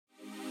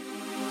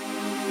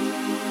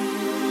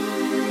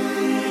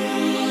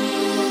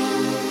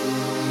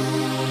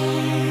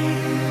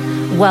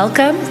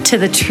Welcome to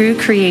the True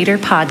Creator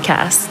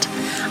Podcast.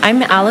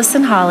 I'm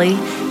Allison Holly,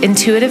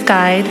 intuitive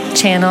guide,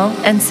 channel,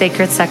 and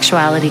sacred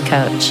sexuality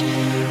coach.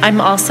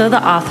 I'm also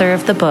the author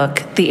of the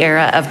book, The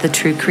Era of the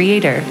True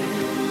Creator.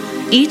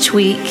 Each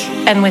week,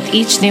 and with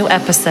each new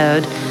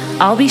episode,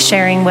 I'll be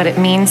sharing what it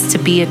means to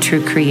be a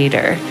true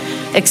creator,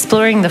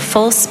 exploring the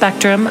full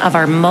spectrum of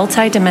our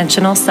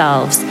multidimensional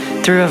selves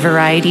through a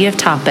variety of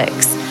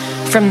topics,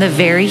 from the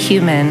very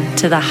human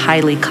to the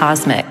highly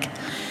cosmic.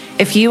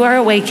 If you are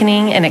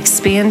awakening and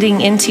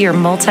expanding into your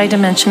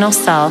multidimensional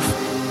self,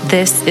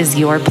 this is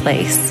your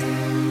place.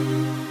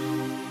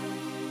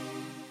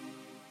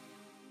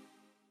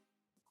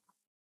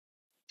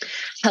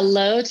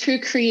 Hello, True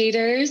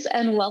Creators,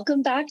 and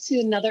welcome back to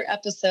another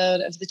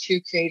episode of the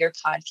True Creator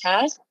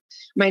Podcast.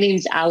 My name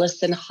is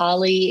Allison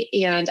Holly,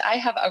 and I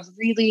have a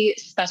really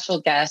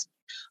special guest,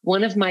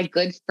 one of my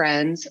good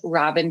friends,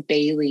 Robin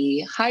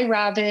Bailey. Hi,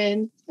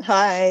 Robin.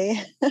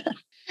 Hi.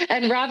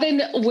 And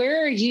Robin,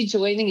 where are you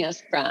joining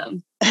us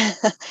from?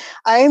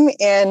 I'm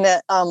in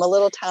a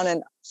little town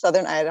in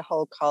southern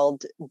Idaho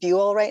called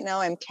Buell right now.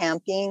 I'm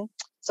camping.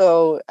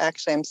 So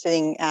actually I'm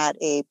sitting at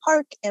a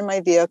park in my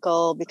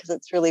vehicle because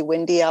it's really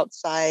windy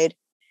outside.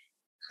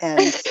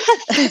 And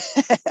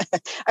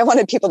I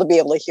wanted people to be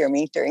able to hear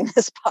me during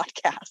this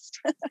podcast.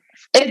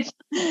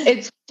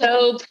 It's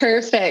so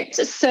perfect.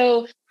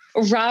 So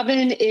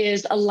Robin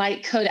is a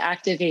light code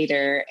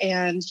activator,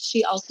 and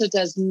she also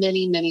does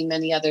many, many,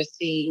 many other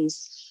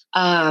things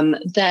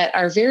that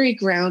are very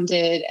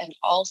grounded and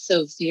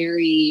also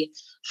very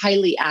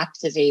highly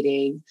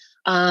activating.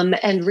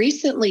 And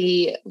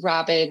recently,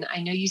 Robin,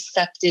 I know you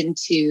stepped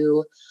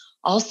into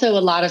also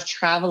a lot of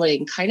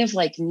traveling, kind of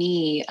like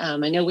me. I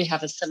know we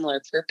have a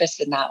similar purpose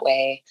in that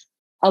way.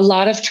 A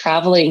lot of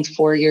traveling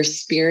for your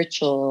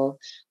spiritual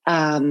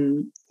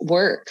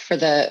work,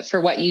 for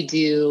what you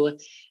do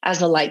as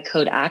a light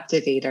code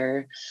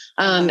activator.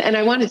 And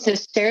I wanted to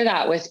share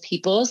that with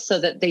people so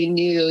that they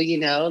knew,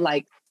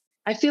 like,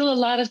 I feel a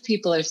lot of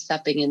people are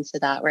stepping into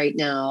that right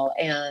now.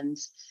 And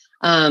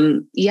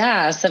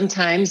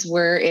sometimes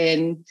we're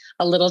in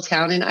a little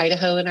town in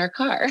Idaho in our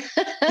car.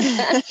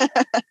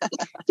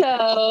 So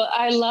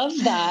I love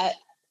that.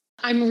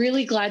 I'm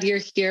really glad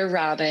you're here,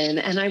 Robin.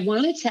 And I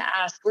wanted to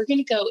ask, we're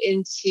going to go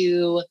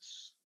into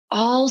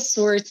all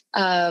sorts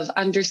of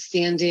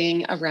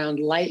understanding around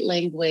light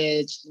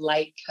language,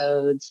 light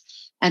codes,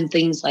 and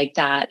things like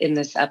that in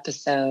this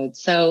episode.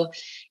 So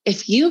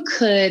if you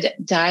could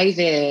dive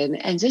in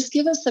and just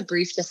give us a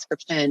brief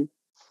description,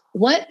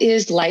 what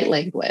is light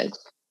language?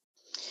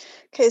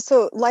 Okay,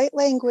 so light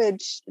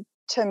language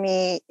to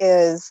me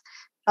is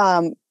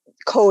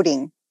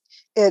coding.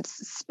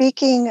 It's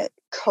speaking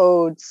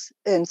codes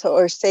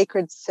or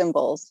sacred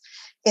symbols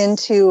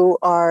into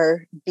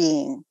our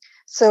being.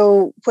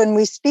 So when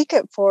we speak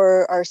it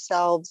for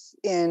ourselves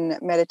in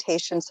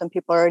meditation, some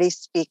people already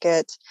speak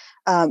it.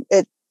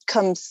 It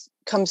comes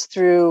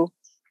through,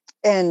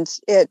 and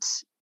it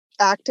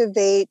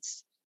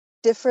activates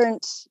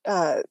different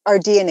our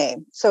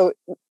DNA. So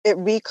it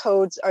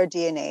recodes our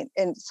DNA,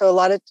 and so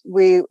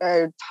we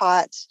are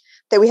taught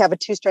that we have a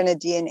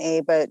 2-stranded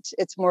DNA, but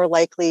it's more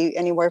likely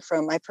anywhere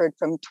from, I've heard,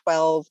 from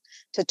 12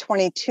 to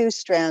 22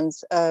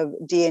 strands of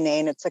DNA,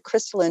 and it's a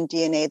crystalline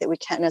DNA that we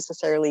can't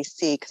necessarily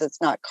see because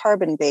it's not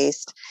carbon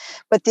based.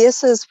 But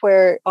this is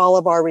where all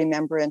of our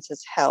remembrance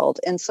is held.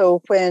 And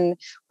so when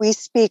we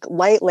speak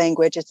light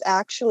language, it's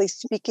actually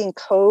speaking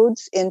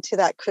codes into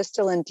that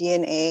crystalline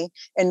DNA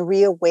and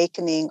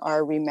reawakening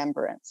our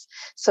remembrance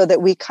so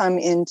that we come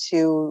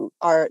into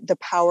the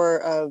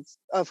power of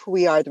who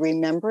we are, the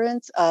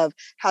remembrance of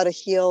how to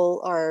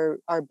heal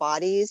our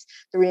bodies,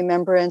 the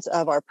remembrance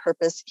of our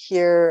purpose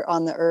here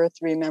on the earth,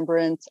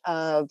 remembrance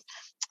of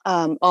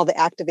all the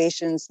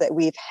activations that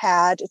we've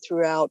had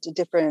throughout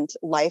different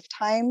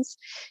lifetimes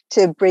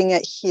to bring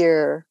it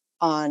here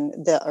on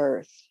the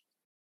earth.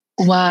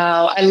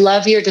 Wow. I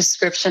love your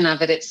description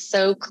of it. It's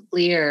so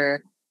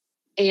clear.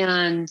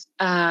 And,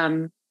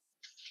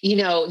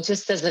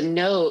 just as a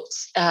note,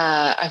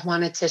 I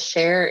wanted to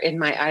share in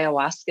my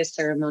ayahuasca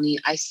ceremony,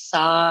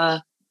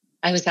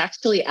 I was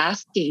actually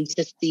asking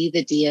to see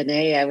the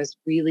DNA. I was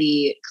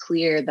really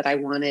clear that I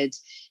wanted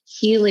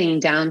healing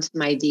down to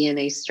my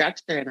DNA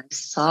structure, and I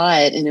saw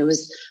it, and it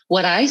was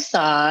what I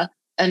saw.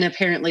 And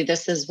apparently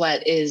this is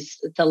what is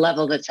the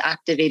level that's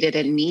activated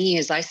in me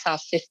is I saw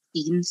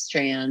 15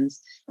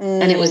 strands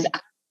and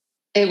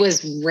it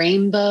was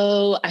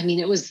rainbow. I mean,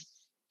 it was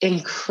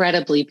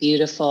incredibly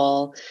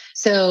beautiful.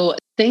 So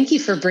thank you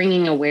for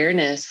bringing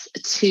awareness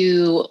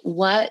to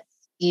what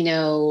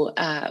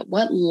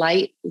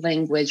light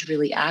language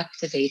really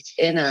activates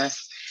in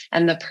us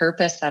and the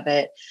purpose of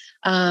it.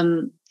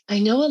 I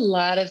know a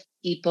lot of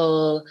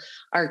people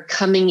are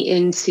coming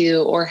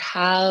into or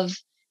have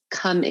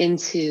come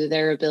into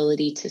their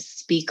ability to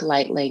speak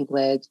light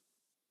language.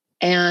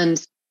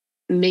 And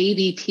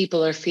maybe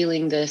people are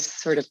feeling this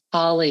sort of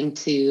calling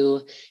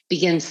to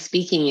begin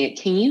speaking it.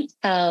 Can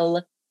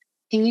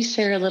you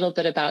share a little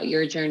bit about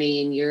your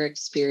journey and your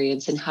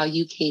experience and how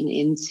you came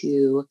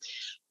into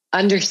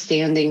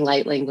understanding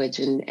light language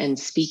and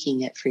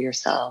speaking it for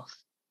yourself?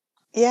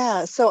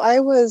 Yeah. So I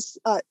was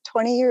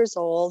 20 years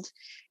old,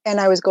 and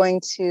I was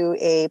going to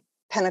a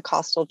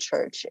Pentecostal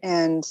church.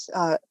 And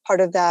part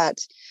of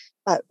that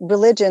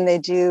religion, they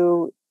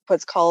do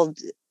what's called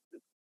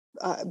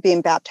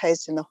being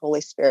baptized in the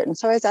Holy Spirit. And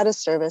so I was at a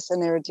service,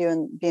 and they were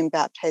doing being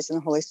baptized in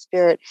the Holy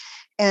Spirit.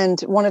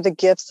 And one of the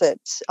gifts that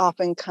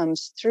often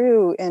comes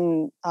through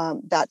in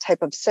that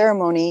type of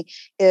ceremony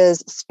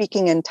is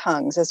speaking in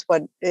tongues, is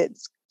what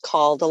it's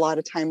called. A lot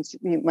of times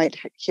you might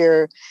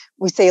hear,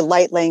 we say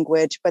light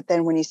language, but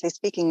then when you say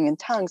speaking in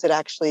tongues, it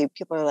actually,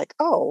 people are like,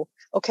 oh,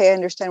 okay, I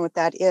understand what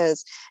that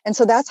is. And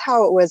so that's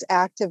how it was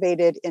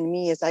activated in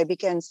me as I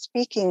began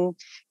speaking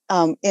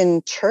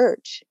in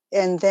church.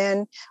 And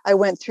then I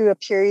went through a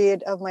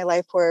period of my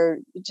life where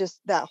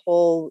just that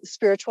whole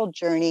spiritual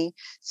journey.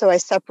 So I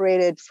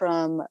separated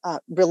from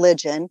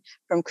religion,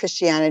 from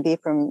Christianity,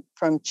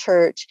 from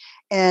church,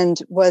 and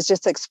was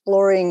just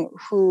exploring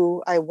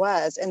who I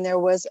was. And there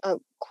was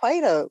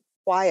quite a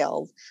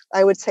while,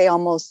 I would say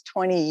almost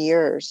 20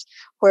 years,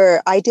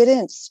 where I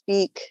didn't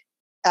speak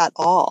at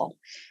all.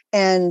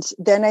 And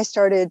then I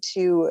started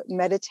to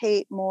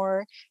meditate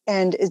more,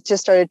 and it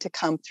just started to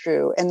come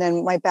through. And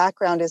then my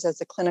background is as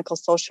a clinical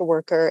social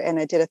worker, and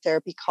I did a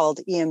therapy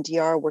called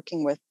EMDR,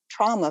 working with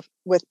trauma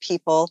with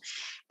people.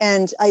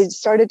 And I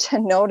started to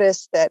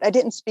notice that I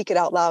didn't speak it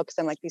out loud because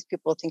I'm like, these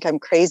people think I'm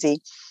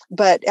crazy.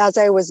 But as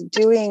I was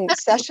doing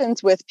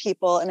sessions with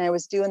people and I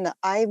was doing the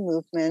eye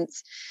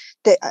movements,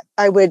 that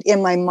I would,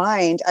 in my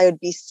mind, I would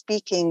be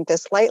speaking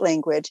this light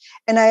language.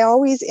 And I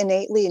always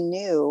innately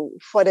knew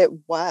what it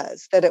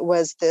was, that it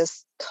was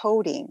this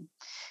coding.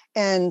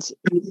 And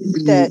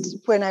that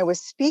when I was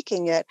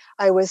speaking it,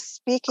 I was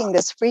speaking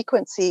this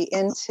frequency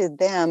into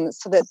them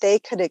so that they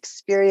could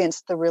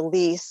experience the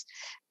release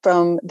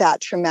from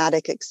that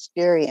traumatic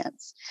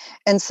experience.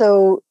 And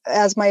so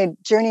as my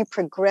journey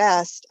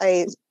progressed,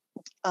 I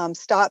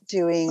stopped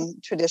doing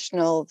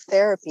traditional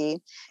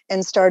therapy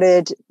and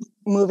started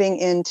moving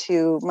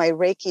into my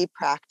Reiki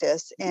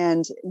practice.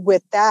 And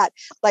with that,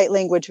 light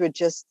language would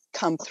just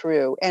come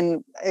through.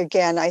 And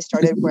again, I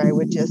started where I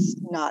would just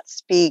not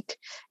speak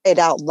it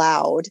out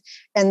loud.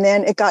 And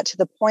then it got to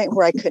the point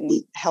where I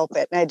couldn't help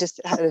it. And I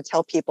just had to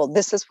tell people,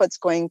 this is what's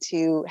going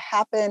to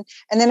happen.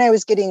 And then I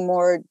was getting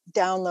more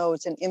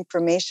downloads and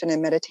information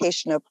and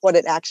meditation of what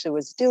it actually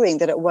was doing,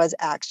 that it was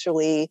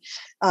actually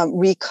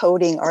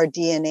recoding our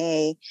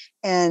DNA.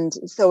 And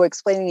so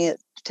explaining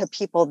it to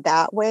people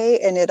that way.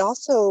 And it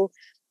also,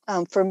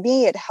 for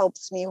me, it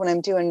helps me when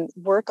I'm doing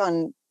work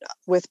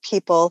with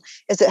people,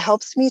 is it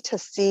helps me to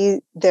see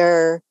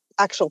their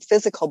actual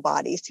physical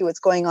body, see what's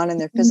going on in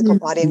their physical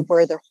body and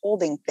where they're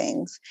holding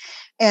things.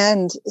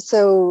 And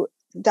so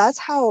that's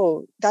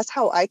how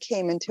I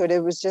came into it.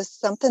 It was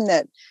just something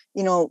that,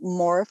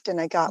 morphed,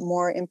 and I got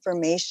more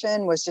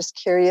information, was just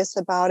curious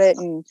about it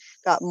and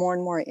got more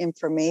and more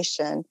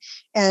information.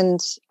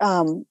 And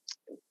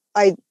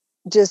I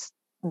just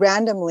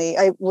randomly,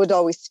 I would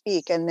always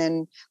speak. And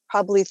then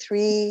probably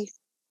 3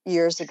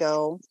 years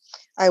ago,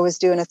 I was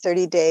doing a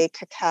 30-day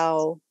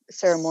cacao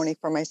ceremony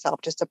for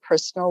myself, just a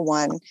personal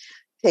one,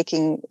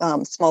 taking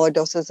smaller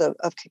doses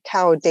of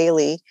cacao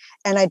daily.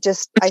 And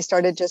I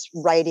started just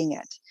writing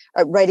it,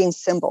 writing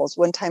symbols.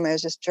 One time I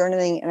was just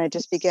journaling and I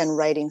just began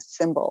writing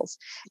symbols.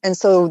 And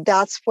so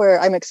that's where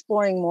I'm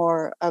exploring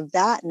more of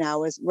that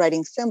now, is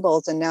writing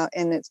symbols. And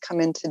it's come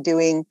into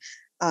doing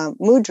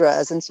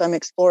mudras. And so I'm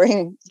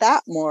exploring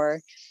that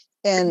more.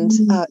 And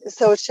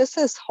so it's just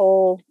this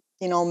whole,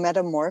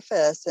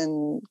 metamorphosis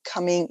and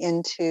coming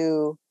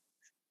into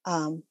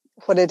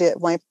what it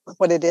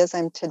is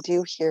I'm to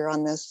do here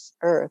on this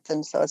earth.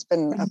 And so it's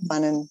been a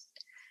fun and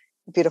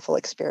beautiful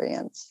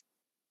experience.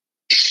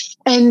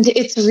 And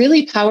it's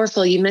really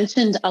powerful. You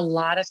mentioned a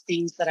lot of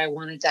things that I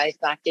want to dive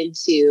back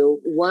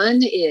into.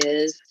 One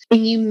is,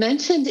 and you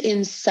mentioned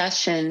in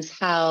sessions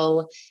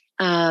how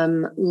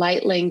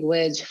light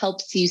language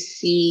helps you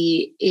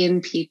see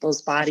in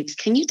people's bodies.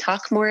 Can you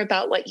talk more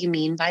about what you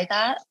mean by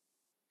that?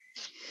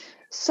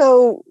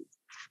 So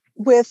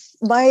with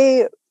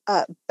my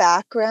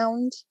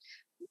background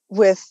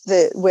with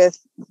the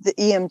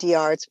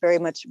EMDR, it's very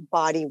much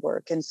body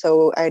work. And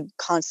so I'd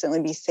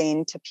constantly be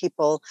saying to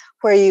people,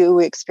 where are you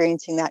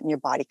experiencing that in your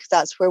body? Because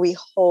that's where we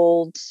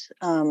hold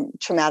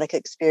traumatic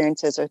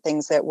experiences or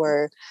things that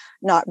we're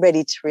not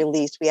ready to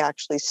release. We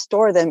actually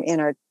store them in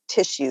our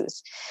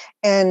tissues.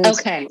 And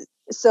okay.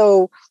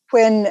 So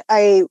when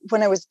I'm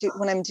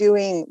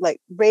doing like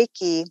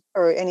Reiki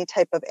or any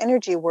type of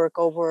energy work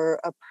over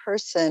a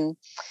person,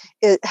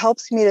 it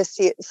helps me to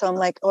see it. So I'm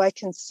like, oh, I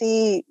can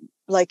see,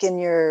 like in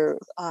your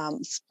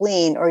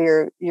spleen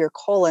or your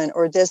colon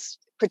or this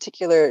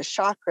particular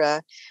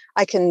chakra,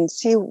 I can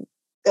see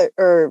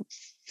or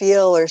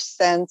feel or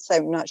sense.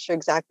 I'm not sure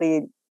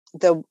exactly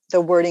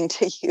the wording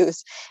to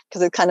use,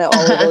 because it's kind of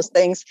all of those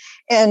things.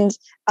 And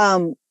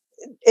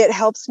it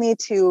helps me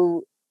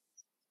to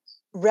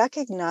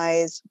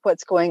recognize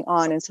what's going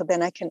on. And so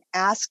then I can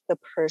ask the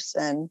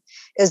person,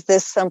 is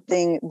this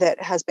something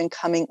that has been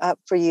coming up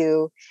for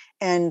you?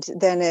 And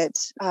then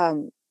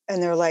and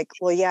they're like,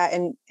 well, yeah.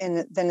 And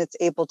then it's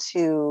able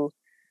to,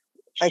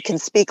 I can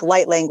speak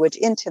light language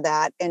into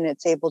that, and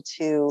it's able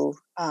to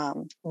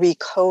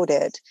recode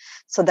it.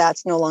 So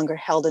that's no longer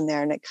held in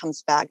there. And it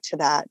comes back to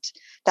that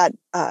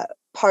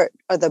part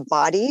of the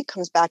body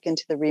comes back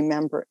into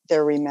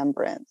their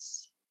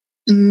remembrance.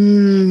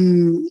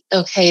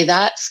 Okay,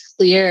 that's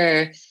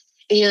clear.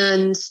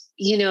 And,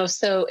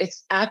 so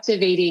it's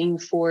activating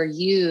for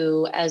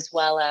you as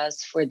well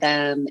as for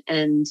them,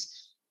 and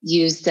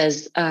used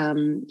as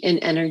an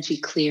energy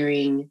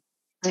clearing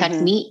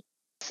technique.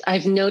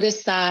 I've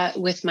noticed that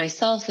with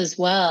myself as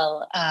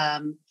well.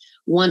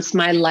 Once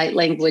my light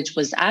language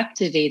was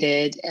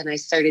activated and I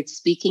started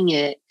speaking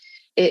it,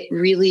 it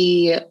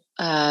really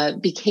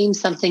became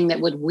something that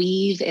would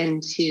weave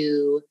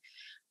into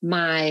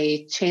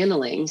my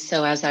channeling.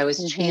 So as I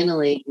was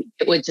channeling,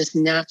 it would just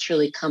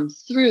naturally come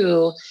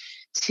through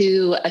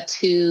to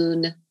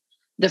attune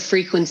the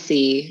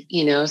frequency,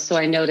 So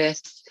I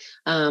noticed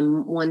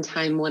one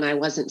time when I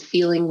wasn't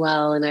feeling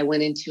well and I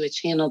went into a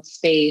channeled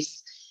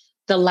space,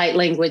 the light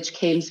language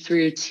came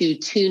through to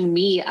tune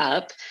me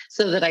up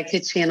so that I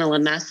could channel a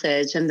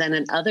message. And then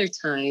at other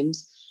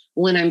times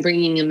when I'm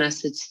bringing a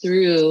message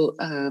through,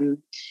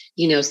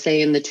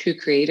 say in the True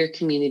Creator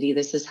community,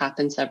 this has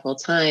happened several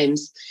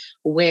times,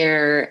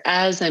 where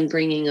as I'm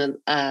bringing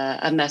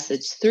a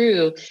message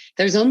through,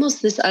 there's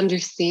almost this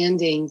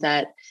understanding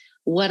that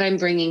what I'm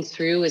bringing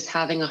through is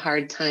having a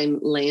hard time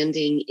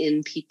landing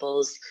in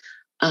people's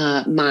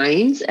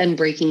minds and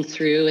breaking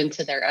through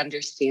into their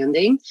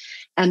understanding.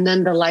 And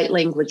then the light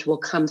language will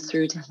come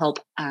through to help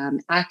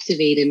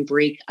activate and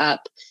break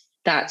up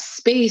that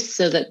space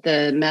so that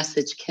the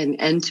message can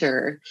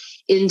enter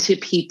into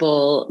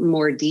people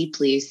more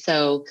deeply.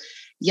 So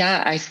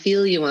yeah, I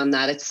feel you on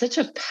that. It's such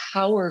a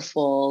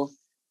powerful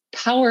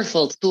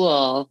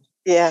tool.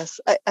 Yes,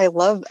 I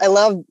love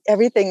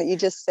everything that you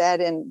just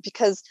said. And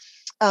because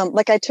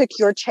like I took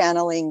your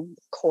channeling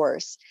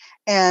course,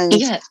 and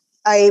yes.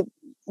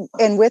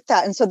 and with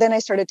that, and so then I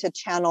started to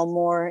channel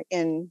more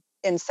in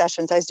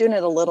sessions. I was doing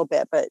it a little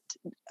bit, but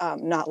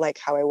not like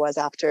how I was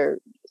after,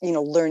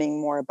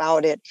 learning more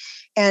about it.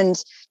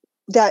 And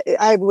that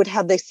I would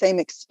have the same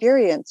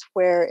experience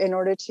where in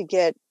order to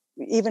get,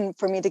 even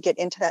for me to get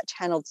into that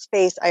channeled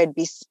space, I'd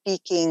be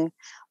speaking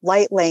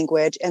light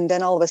language, and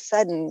then all of a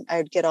sudden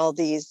I'd get all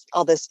this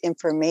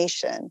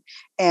information.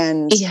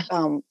 And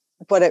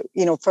for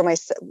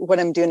what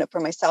I'm doing it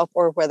for myself,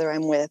 or whether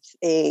I'm with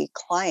a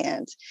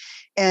client.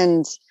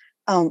 And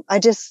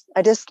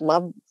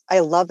I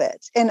love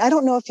it. And I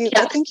don't know if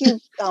I think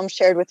you've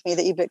shared with me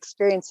that you've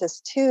experienced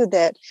this too,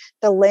 that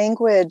the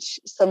language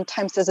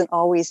sometimes doesn't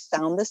always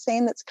sound the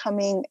same that's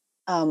coming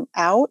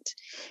out.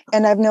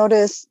 And I've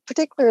noticed,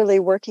 particularly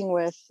working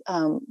with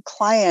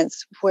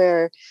clients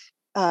where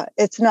I'm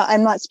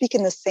not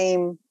speaking the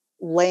same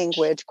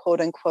language, quote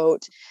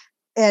unquote.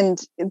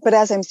 But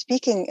as I'm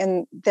speaking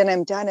and then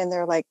I'm done, and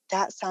they're like,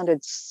 that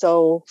sounded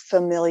so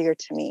familiar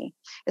to me.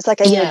 It's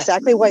like I knew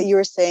exactly what you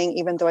were saying,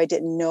 even though I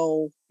didn't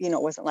know,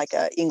 it wasn't like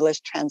a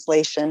English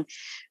translation,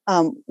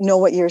 know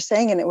what you're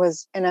saying.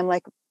 And I'm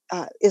like,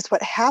 is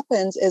what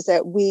happens is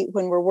that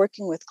when we're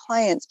working with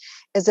clients,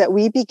 is that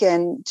we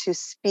begin to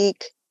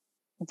speak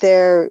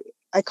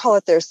I call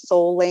it their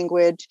soul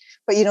language,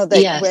 but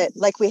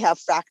like we have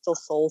fractal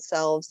soul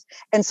selves.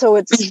 And so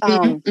it's,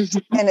 and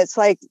it's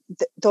like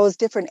those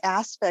different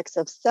aspects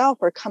of self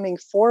are coming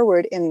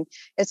forward. And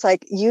it's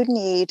like, you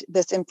need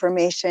this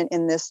information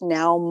in this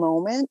now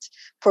moment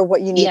for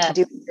what you need to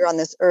do here on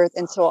this earth.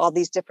 And so all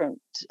these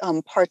different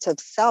parts of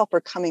self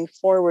are coming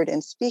forward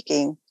and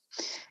speaking.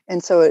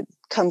 And so it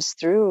comes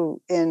through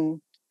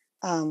in,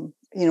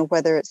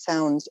 whether it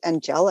sounds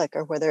angelic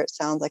or whether it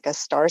sounds like a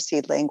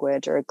starseed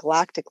language or a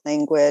galactic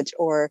language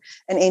or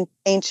an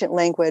ancient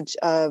language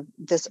of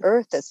this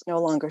earth that's no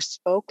longer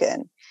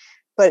spoken.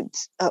 But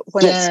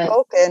when it's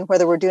spoken,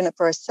 whether we're doing it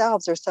for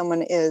ourselves or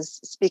someone is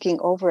speaking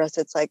over us,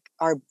 it's like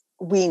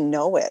we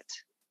know it.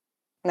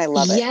 And I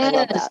love it. I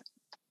love that.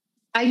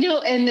 I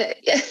know. And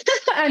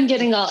I'm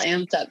getting all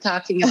amped up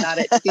talking about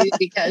it too,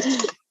 because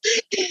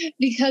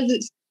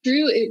it's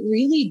true. It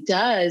really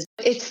does.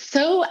 It's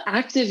so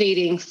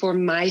activating for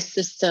my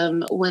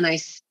system when I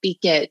speak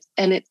it.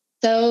 And it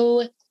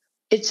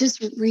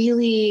just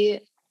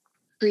really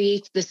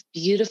creates this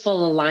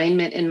beautiful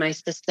alignment in my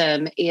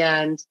system.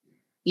 And,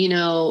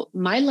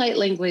 my light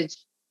language,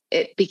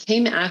 it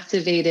became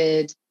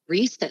activated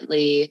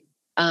recently.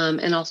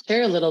 And I'll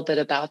share a little bit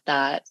about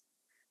that.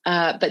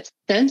 But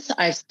since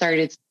I've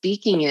started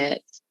speaking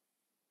it,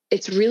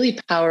 it's really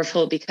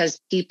powerful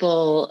because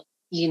people,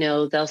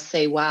 they'll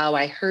say, wow,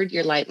 I heard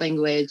your light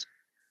language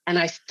and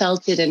I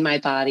felt it in my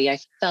body. I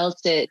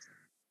felt it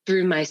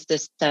through my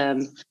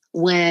system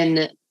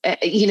when,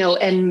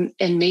 and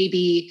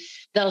maybe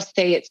they'll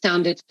say it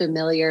sounded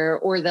familiar,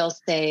 or they'll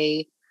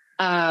say,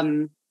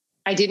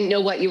 I didn't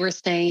know what you were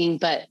saying,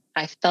 but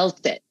I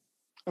felt it.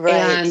 Right.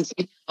 And,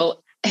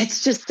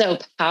 It's just so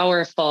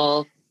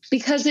powerful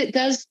because it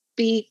does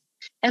speak.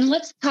 And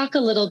let's talk a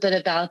little bit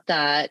about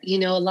that. You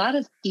know, a lot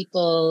of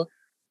people,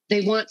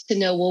 they want to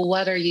know, well,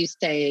 what are you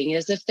saying?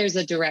 As if there's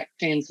a direct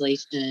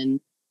translation.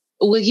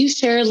 Will you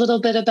share a little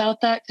bit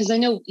about that? Because I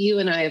know you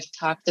and I have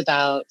talked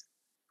about,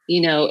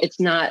 you know, it's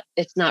not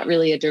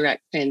really a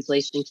direct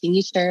translation. Can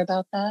you share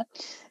about that?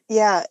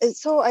 Yeah.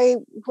 So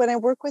when I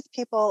work with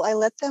people, I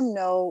let them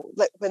know,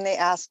 like when they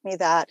ask me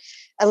that,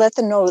 I let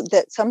them know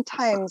that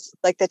sometimes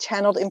like the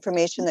channeled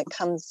information that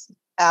comes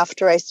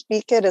after I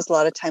speak it is a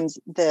lot of times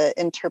the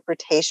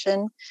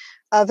interpretation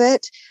of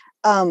it.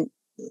 Um,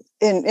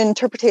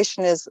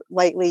 interpretation is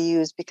lightly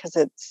used because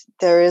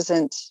there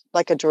isn't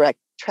like a direct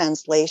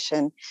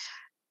translation.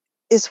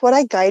 Is what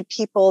I guide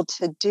people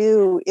to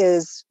do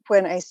is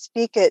when I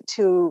speak it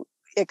to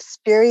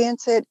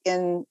experience it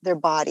in their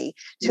body,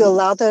 to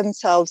allow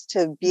themselves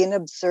to be an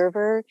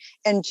observer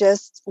and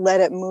just let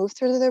it move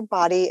through their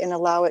body and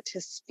allow it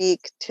to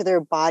speak to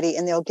their body,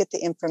 and they'll get the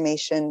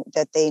information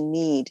that they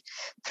need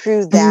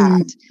through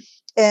that.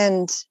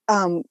 And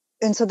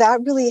and so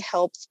that really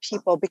helps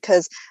people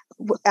because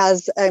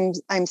as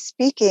I'm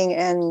speaking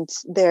and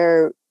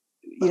they're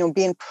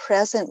being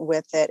present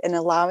with it and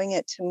allowing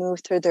it to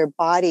move through their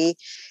body,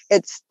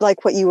 it's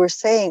like what you were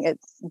saying,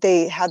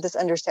 they had this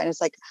understanding.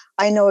 It's like,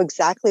 I know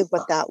exactly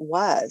what that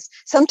was.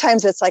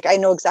 Sometimes it's like I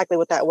know exactly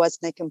what that was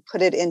and they can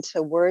put it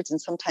into words,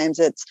 and sometimes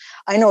it's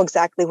I know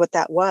exactly what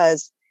that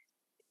was,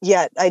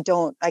 yet I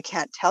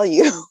can't tell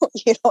you.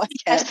 I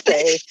can't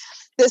say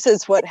this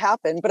is what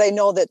happened, but I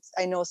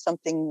know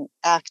something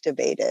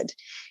activated,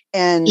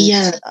 and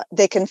Yeah.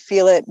 they can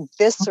feel it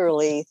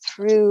viscerally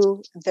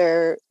through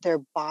their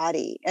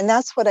body. And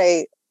that's what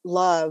I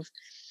love.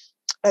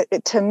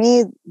 To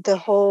me,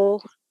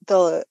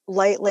 the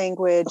light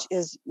language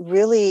is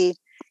really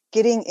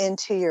getting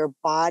into your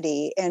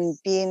body and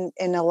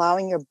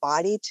allowing your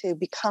body to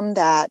become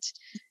that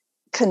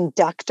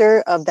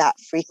conductor of that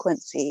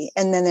frequency,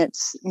 and then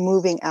it's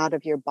moving out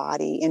of your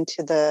body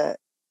into the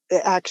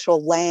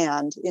actual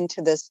land,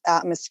 into this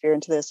atmosphere,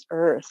 into this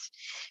earth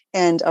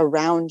and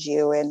around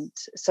you. And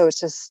so it's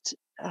just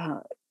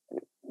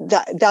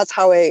that's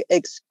how I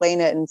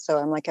explain it. And so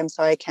I'm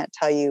sorry I can't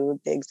tell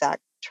you the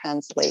exact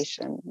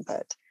translation,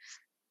 but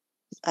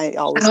I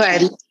always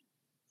can.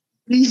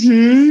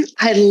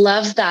 I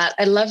love that.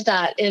 I love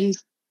that. And,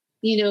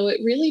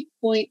 it really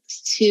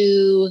points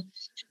to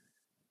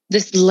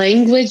this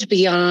language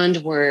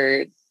beyond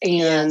words,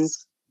 and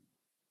Yes.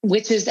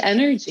 which is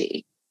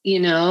energy,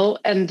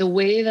 and the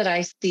way that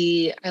I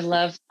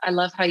love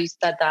how you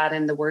said that,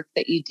 and the work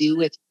that you do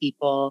with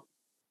people.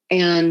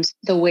 And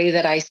the way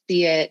that I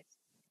see it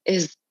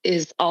is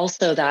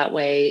also that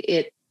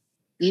way.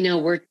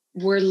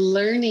 We're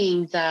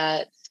learning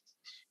that,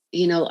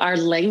 our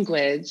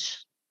language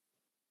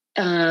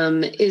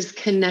is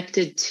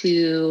connected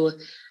to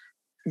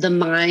the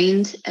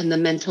mind and the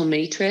mental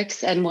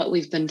matrix and what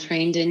we've been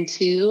trained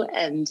into.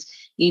 And,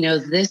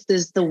 this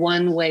is the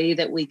one way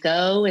that we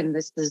go. And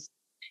this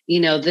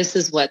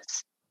is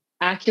what's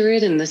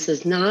accurate and this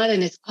is not.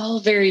 And it's all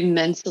very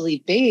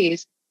mentally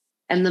based.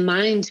 And the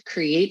mind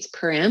creates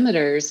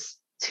parameters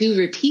to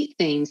repeat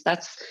things.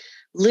 That's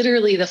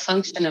literally the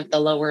function of the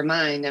lower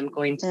mind. I'm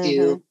going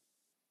to,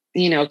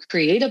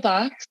 create a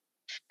box,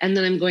 and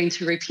then I'm going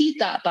to repeat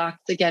that box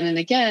again and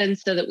again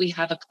so that we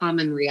have a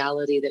common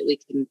reality that we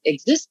can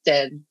exist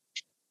in.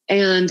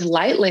 And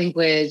light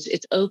language,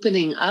 it's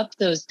opening up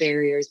those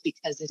barriers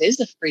because it is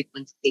a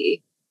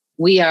frequency.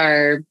 We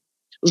are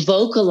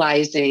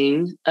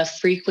vocalizing a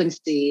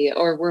frequency,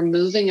 or we're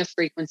moving a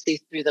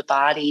frequency through the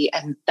body.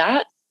 And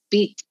that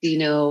speaks,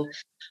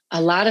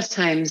 a lot of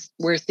times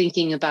we're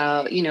thinking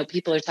about,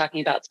 people are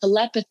talking about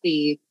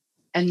telepathy,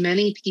 and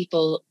many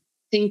people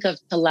think of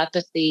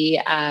telepathy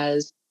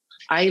as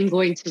I am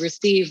going to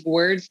receive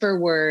word for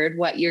word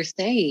what you're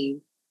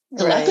saying.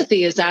 Right.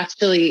 Telepathy is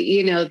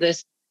actually,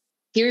 this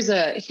here's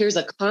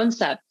a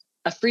concept,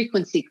 a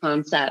frequency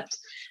concept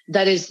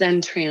that is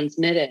then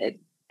transmitted.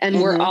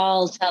 And we're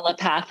all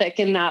telepathic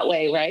in that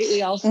way, right?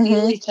 We all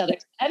feel each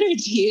other's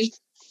energies.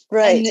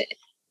 Right. And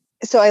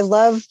so I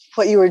love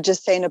what you were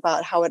just saying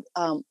about how it,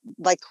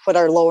 like what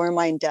our lower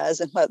mind does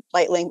and what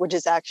light language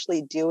is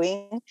actually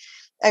doing.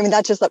 I mean,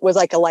 that just was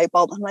like a light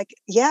bulb. I'm like,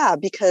 yeah,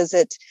 because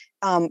it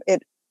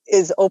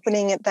is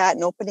opening that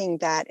and opening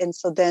that. And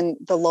so then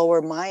the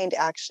lower mind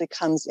actually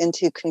comes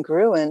into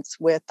congruence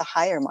with the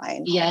higher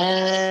mind.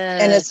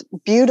 yes. And it's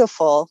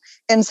beautiful.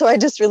 And so I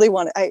just really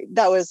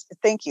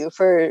thank you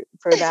for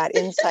that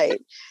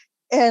insight.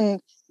 And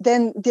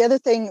then the other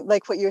thing,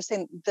 like what you were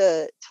saying,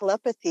 the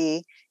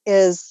telepathy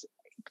is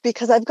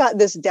because I've got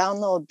this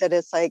download that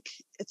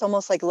it's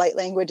almost like light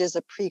language is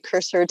a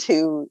precursor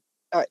to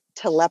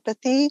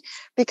telepathy,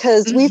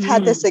 because we've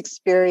had this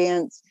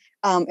experience.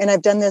 And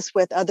I've done this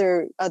with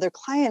other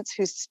clients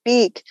who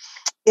speak,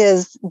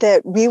 is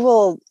that we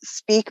will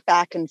speak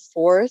back and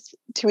forth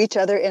to each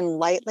other in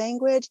light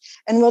language,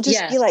 and we'll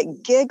just be like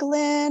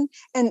giggling,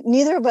 and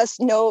neither of us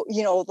know,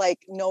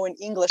 know in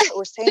English what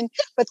we're saying,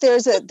 but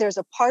there's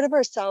a part of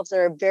ourselves that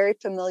are very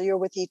familiar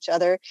with each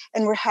other,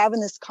 and we're having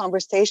this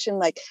conversation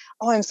like,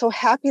 oh,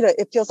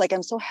 it feels like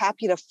I'm so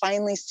happy to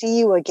finally see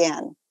you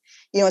again.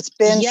 It's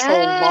been so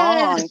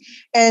long,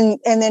 and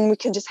then we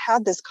can just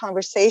have this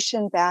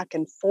conversation back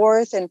and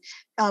forth. And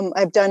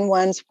I've done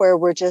ones where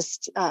we're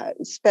just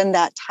spend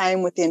that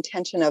time with the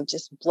intention of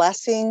just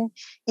blessing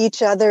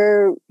each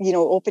other,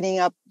 opening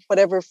up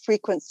whatever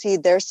frequency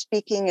they're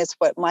speaking is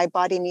what my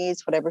body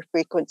needs, whatever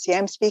frequency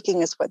I'm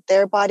speaking is what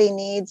their body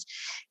needs.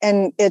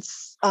 And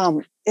it's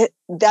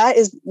that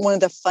is one of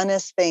the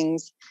funnest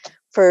things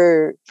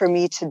for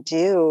me to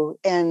do.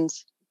 And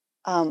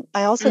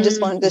I also just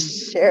wanted to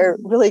share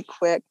really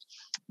quick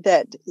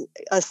that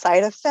a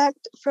side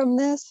effect from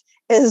this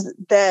is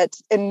that,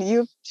 and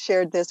you've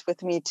shared this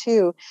with me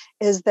too,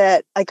 is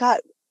that I've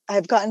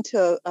gotten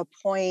to a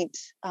point,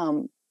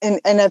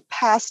 and I've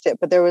passed it,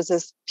 but there was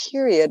this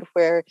period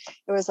where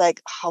it was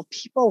like, oh,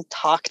 people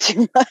talk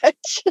too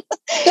much.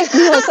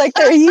 It's like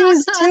they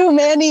use too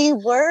many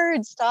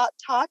words. Stop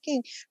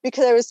talking,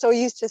 because I was so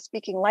used to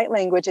speaking light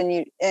language,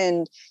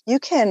 and you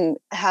can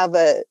have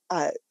a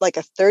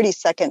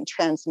 30-second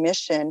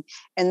transmission,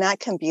 and that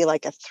can be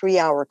like a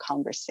 3-hour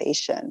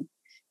conversation.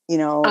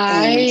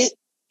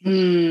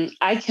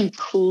 I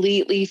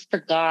completely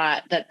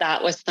forgot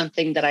that was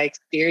something that I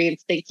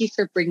experienced. Thank you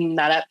for bringing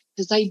that up,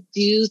 because I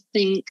do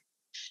think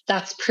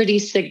that's pretty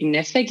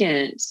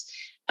significant.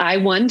 I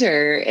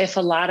wonder if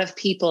a lot of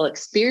people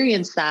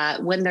experience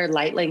that when their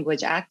light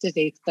language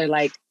activates. They're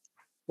like,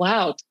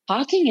 wow,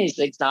 talking is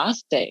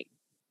exhausting.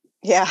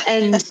 Yeah.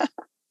 And,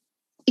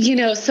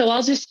 so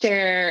I'll just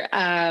share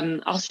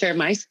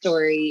my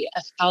story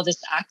of how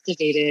this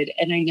activated.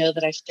 And I know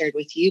that I've shared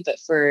with you, but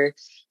for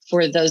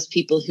those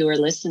people who are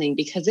listening,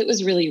 because it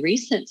was really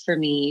recent for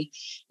me,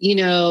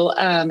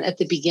 at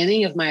the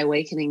beginning of my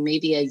awakening,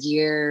 maybe a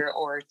year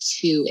or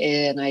two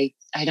in,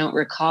 I don't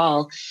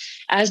recall,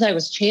 as I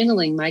was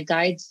channeling, my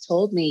guides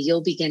told me,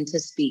 you'll begin to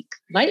speak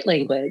light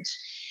language.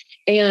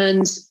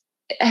 And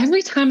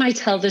every time I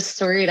tell this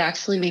story, it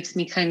actually makes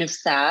me kind of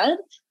sad,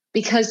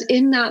 because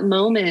in that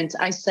moment,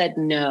 I said,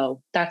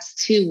 no, that's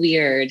too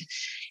weird.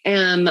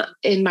 And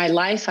in my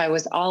life, I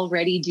was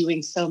already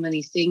doing so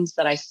many things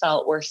that I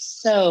felt were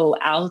so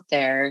out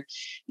there.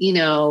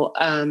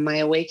 My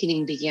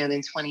awakening began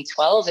in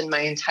 2012, and my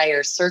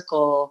entire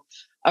circle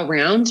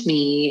around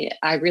me,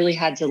 I really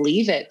had to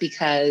leave it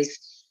because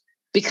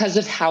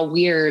of how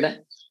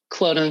weird,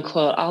 quote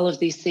unquote, all of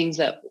these things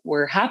that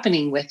were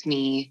happening with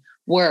me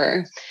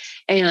were.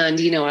 And,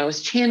 I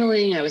was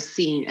channeling, I was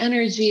seeing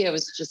energy, I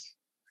was just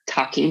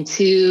talking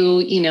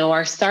to,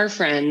 our star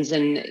friends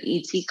and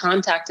ET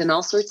contact and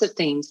all sorts of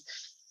things.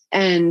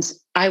 And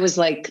I was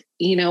like,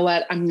 you know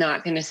what? I'm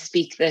not going to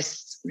speak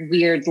this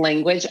weird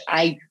language.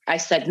 I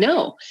said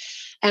no,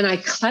 and I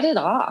cut it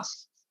off.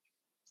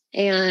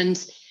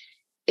 And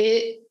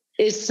it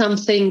is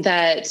something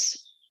that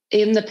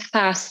in the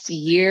past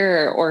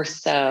year or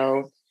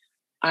so,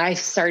 I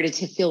started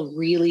to feel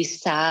really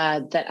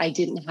sad that I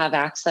didn't have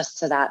access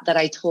to that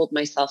I told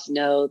myself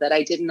no, that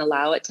I didn't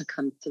allow it to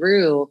come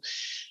through,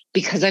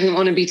 because I didn't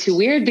want to be too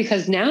weird.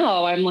 Because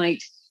now I'm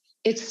like,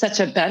 it's such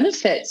a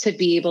benefit to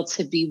be able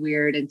to be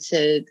weird and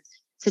to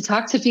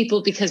talk to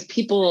people, because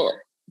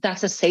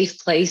that's a safe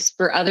place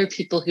for other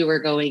people who are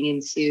going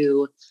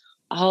into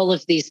all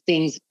of these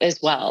things as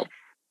well.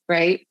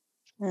 Right.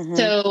 Mm-hmm.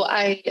 So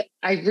I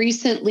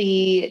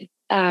recently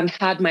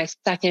had my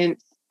second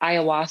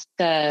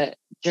ayahuasca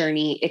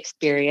journey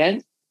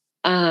experience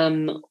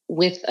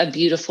with a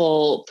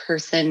beautiful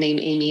person named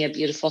Amy, a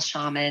beautiful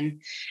shaman.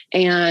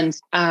 And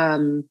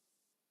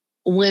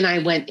when I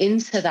went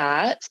into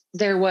that,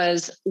 there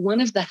was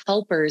one of the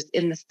helpers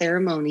in the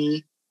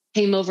ceremony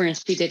came over, and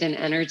she did an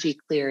energy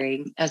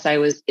clearing as I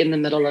was in the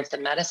middle of the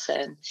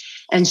medicine.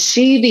 And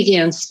she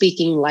began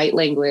speaking light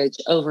language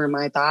over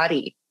my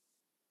body.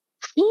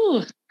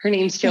 Ooh, her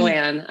name's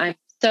Joanne. I'm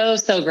so,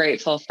 so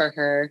grateful for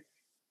her.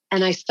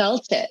 And I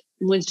felt it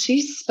when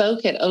she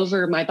spoke it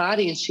over my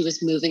body, and she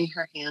was moving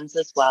her hands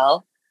as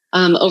well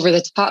over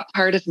the top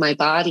part of my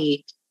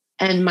body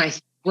and my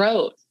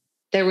throat.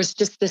 There was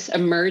just this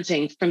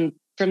emerging from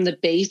the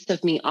base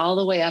of me all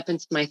the way up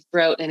into my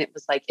throat. And it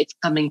was like, it's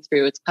coming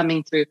through.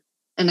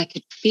 And I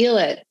could feel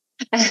it.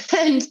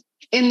 And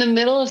in the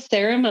middle of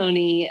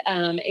ceremony,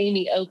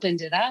 Amy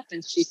opened it up,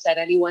 and she said,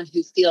 anyone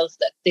who feels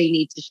that they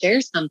need to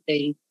share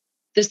something,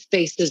 this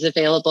space is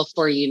available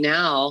for you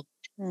now.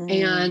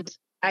 And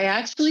I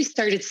actually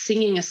started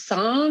singing a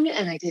song,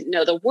 and I didn't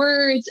know the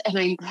words. And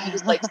I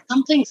was like,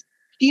 something's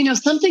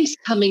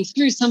coming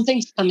through.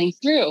 Something's coming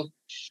through.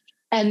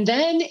 And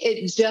then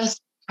it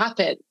just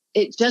happened.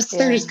 It just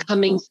started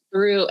coming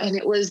through. And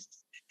it was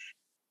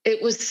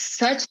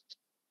such,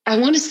 I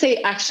want to say,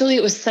 actually,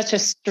 it was such a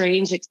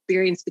strange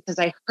experience, because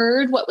I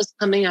heard what was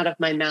coming out of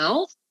my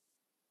mouth.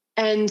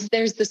 And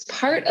there's this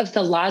part of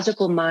the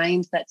logical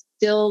mind that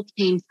still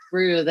came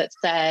through that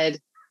said,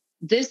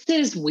 this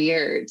is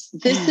weird.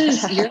 This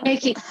is, you're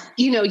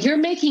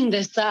making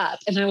this up.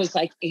 And I was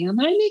like, am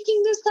I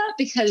making this up?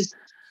 Because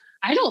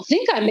I don't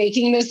think I'm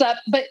making this up,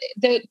 but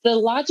the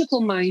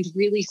logical mind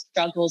really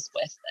struggles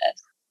with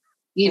this,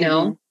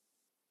 Mm-hmm.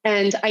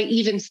 And I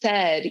even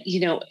said,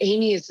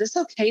 Amy, is this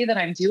okay that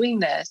I'm doing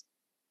this?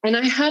 And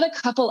I had a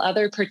couple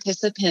other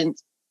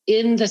participants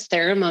in the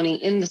ceremony,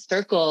 in the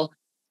circle,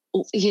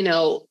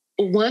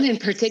 one in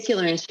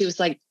particular, and she was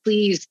like,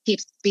 please keep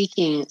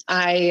speaking.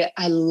 I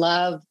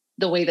love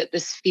the way that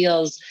this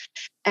feels.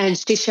 And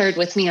she shared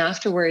with me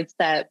afterwards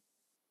that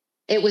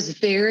it was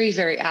very,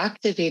 very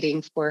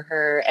activating for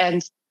her.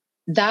 And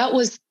that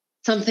was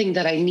something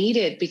that I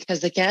needed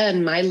because,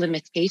 again, my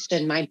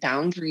limitation, my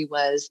boundary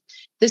was,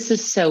 this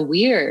is so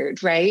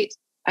weird, right?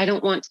 I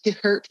don't want to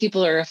hurt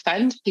people or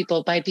offend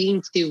people by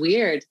being too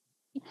weird,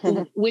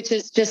 which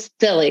is just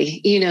silly,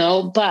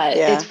 but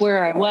Yeah. it's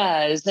where I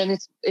was. And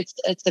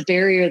it's a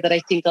barrier that I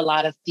think a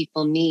lot of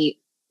people meet.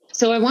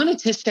 So I wanted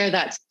to share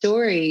that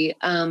story.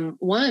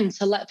 One,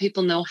 to let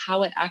people know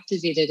how it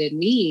activated in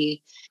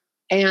me.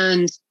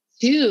 And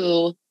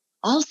two,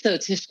 also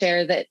to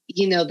share that,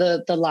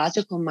 the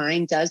logical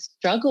mind does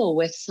struggle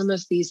with some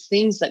of these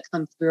things that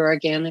come through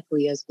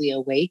organically as we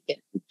awaken.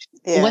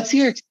 Yeah. What's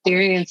your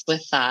experience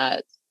with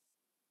that?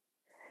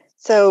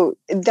 So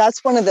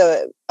that's one of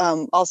the,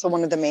 also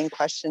one of the main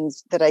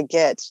questions that I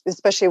get,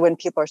 especially when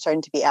people are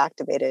starting to be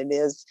activated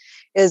is,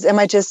 am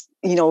I just,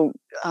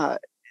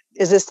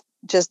 is this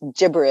just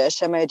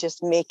gibberish? Am I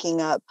just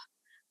making up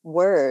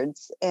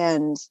words?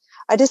 And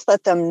I just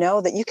let them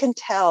know that you can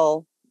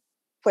tell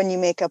when you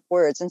make up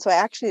words. And so I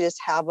actually just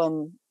have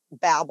them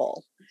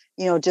babble,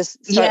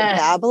 just start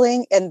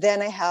babbling. And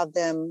then I have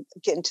them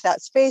get into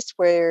that space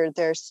where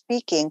they're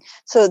speaking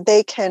so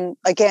they can,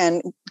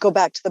 again, go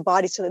back to the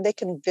body so that they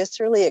can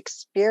viscerally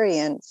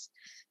experience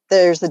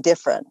there's a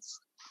difference.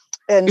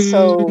 And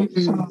so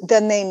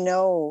then they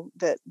know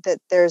that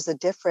there's a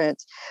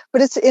difference.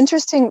 But it's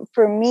interesting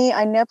for me,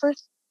 I never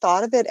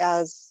thought of it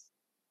as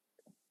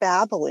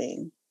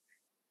babbling.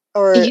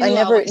 Or I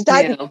never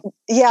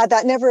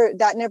that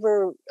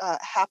never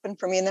happened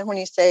for me. And then when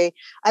you say,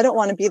 I don't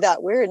want to be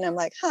that weird, and I'm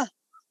like,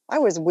 I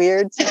was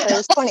weird since I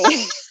was 20.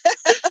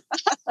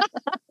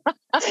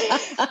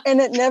 And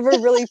it never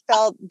really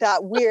felt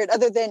that weird,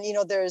 other than,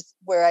 there's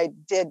where I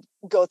did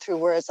go through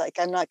where it's like,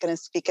 I'm not going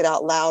to speak it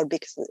out loud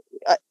because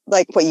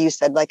like what you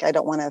said, like, I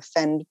don't want to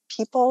offend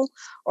people,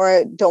 or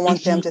I don't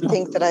want them to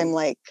think that I'm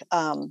like,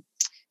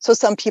 so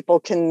some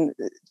people can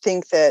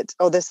think that,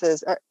 this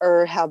is,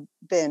 or have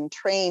been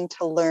trained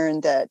to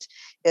learn that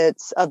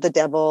it's of the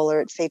devil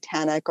or it's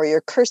satanic, or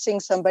you're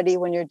cursing somebody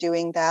when you're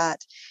doing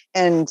that.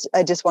 And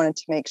I just wanted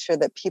to make sure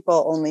that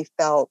people only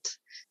felt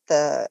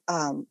the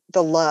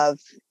love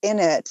in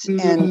it.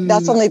 And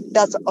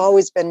that's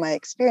always been my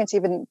experience.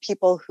 Even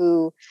people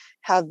who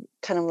have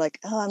kind of like,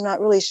 I'm not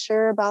really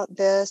sure about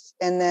this.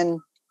 And then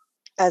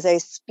as I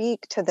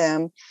speak to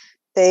them,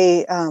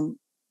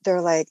 they're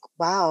like,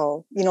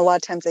 wow, a lot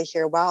of times I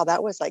hear, wow,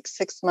 that was like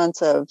 6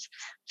 months of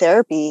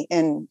therapy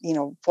in,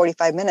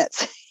 45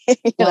 minutes,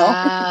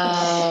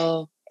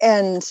 Wow.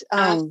 And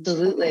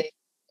absolutely.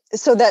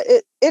 So that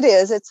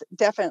it's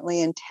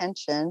definitely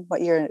intention,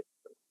 what your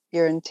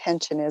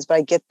intention is, but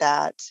I get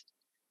that,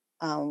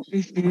 not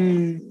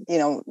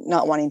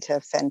wanting to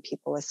offend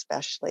people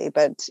especially,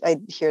 but I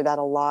hear that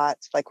a lot,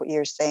 like what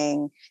you're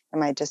saying,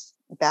 am I just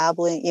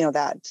babbling,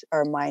 that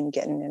our mind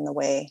getting in the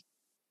way?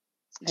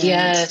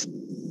 Yes.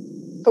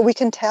 But we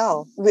can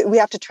tell. We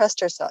have to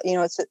trust ourselves.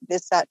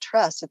 It's that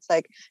trust. It's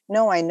like,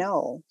 no, I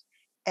know.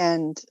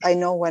 And I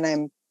know when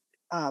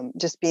I'm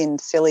just being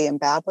silly and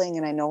babbling,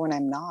 and I know when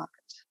I'm not.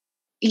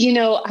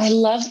 I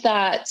love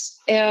that.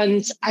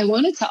 And I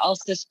wanted to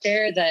also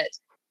share that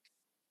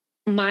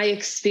my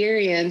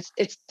experience,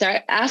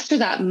 after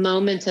that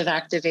moment of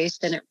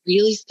activation, it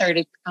really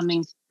started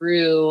coming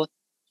through.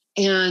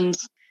 And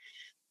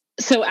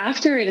so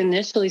after it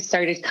initially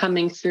started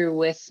coming through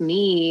with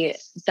me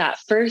that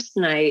first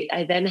night,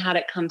 I then had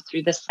it come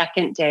through the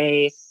second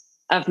day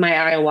of my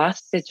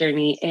ayahuasca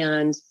journey.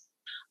 And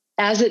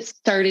as it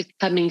started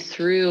coming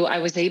through, I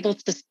was able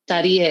to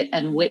study it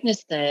and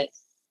witness it.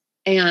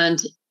 And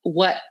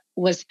what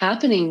was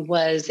happening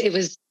was it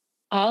was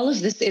all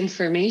of this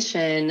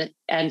information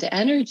and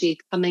energy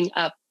coming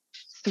up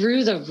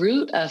through the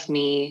root of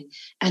me.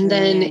 And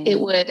then it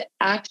would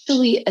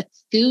actually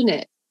attune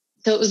it.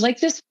 So it was like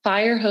this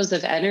fire hose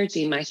of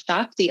energy. My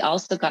Shakti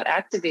also got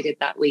activated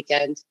that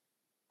weekend.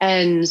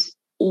 And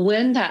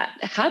when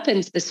that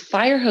happens, this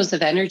fire hose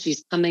of energy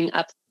is coming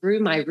up through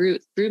my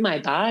root, through my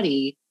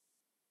body,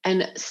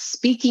 and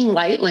speaking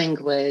light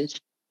language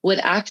would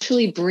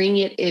actually bring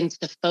it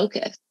into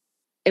focus.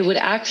 It would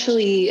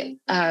actually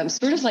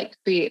sort of like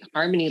create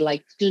harmony,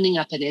 like tuning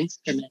up an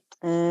instrument.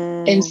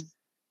 And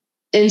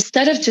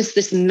instead of just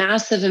this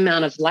massive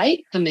amount of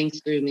light coming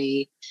through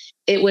me,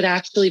 it would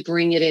actually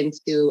bring it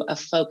into a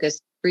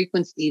focused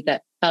frequency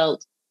that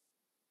felt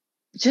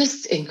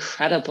just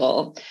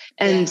incredible.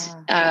 And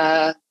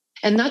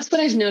that's what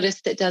I've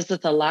noticed it does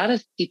with a lot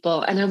of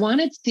people. And I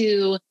wanted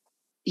to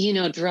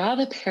draw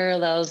the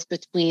parallels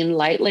between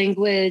light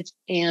language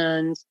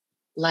and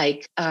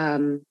like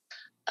yantras,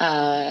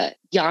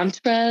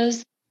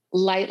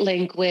 light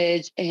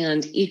language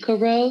and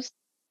Ikaros,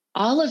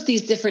 all of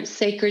these different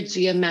sacred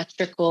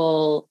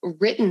geometrical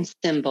written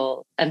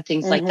symbols and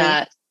things like Mm-hmm.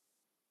 that.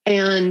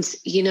 And,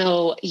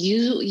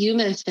 you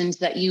mentioned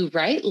that you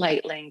write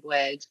light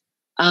language.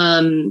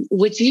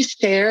 Would you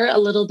share a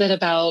little bit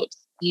about,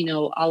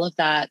 all of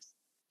that,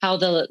 how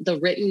the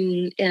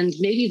written and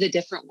maybe the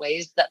different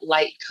ways that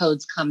light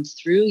codes come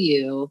through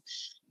you,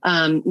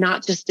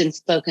 not just in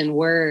spoken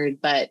word,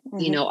 but,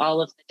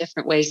 all of the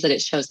different ways that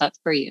it shows up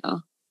for you?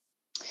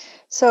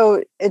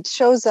 So it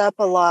shows up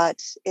a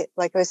lot,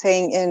 like I was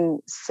saying, in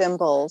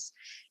symbols.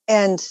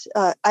 And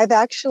I've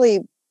actually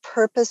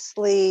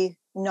purposely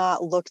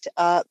not looked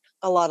up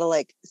a lot of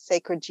like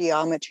sacred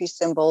geometry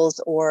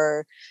symbols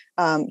or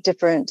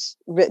different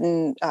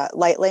written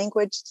light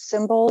language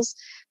symbols,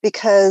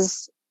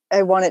 because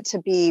I want it to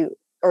be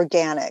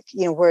organic,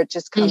 where it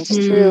just comes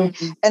through.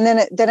 And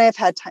then I've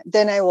had time,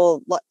 then I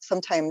will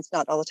sometimes,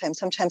 not all the time,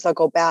 sometimes I'll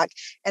go back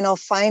and I'll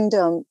find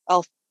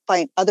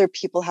other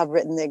people have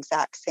written the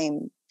exact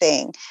same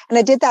thing. And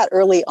I did that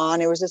early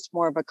on. It was just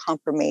more of a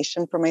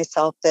confirmation for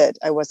myself that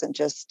I wasn't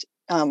just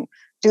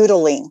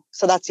doodling.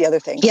 So that's the other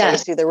thing. Yeah. So it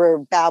was either we're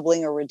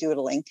babbling or we're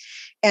doodling.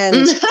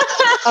 And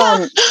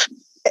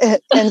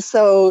and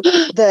so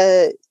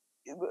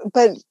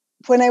but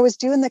when I was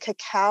doing the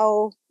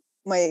cacao,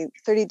 my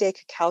 30-day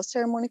cacao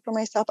ceremony for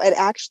myself, I'd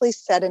actually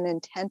set an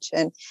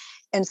intention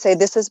and say,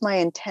 this is my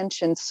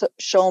intention. So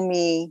show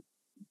me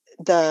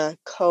the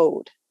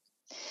code.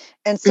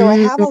 And so I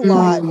have a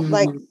lot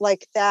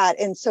like that.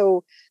 And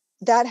so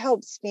that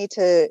helps me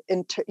to,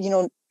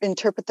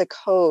 interpret the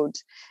code.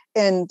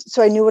 And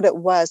so I knew what it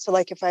was. So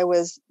like if I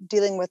was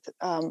dealing with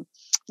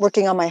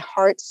working on my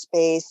heart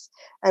space,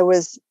 I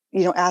was,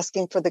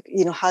 asking for the,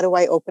 how do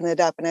I open it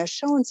up? And I was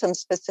showing some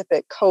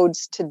specific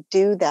codes to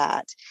do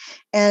that.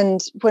 And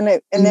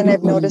then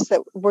I've noticed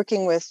that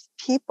working with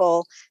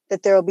people,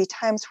 that there will be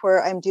times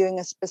where I'm doing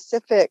a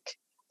specific,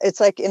 it's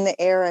like in the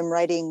air, I'm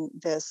writing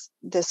this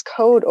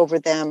code over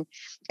them.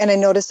 And I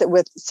noticed it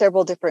with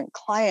several different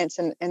clients.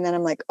 And then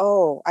I'm like,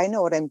 oh, I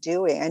know what I'm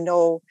doing. I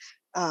know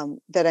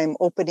that I'm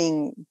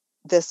opening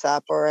this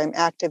up, or I'm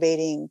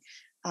activating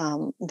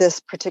this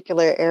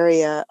particular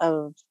area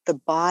of the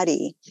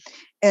body.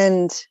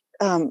 And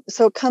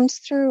so it comes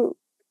through,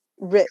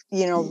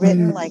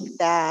 written like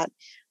that.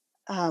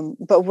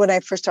 But when I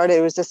first started,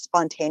 it was just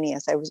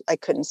spontaneous. I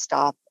couldn't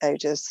stop. I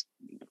just,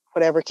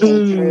 whatever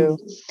came through.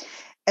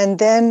 And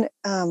then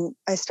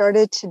I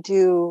started to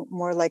do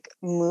more like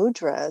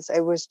mudras.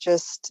 I was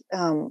just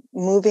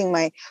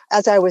moving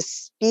as I was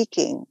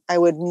speaking, I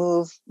would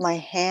move my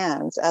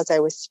hands as I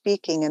was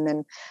speaking. And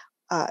then,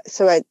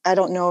 so I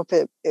don't know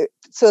if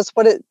so it's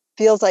what it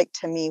feels like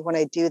to me when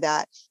I do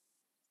that.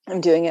 I'm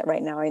doing it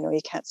right now. I know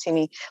you can't see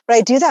me, but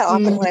I do that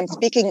often when I'm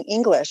speaking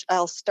English.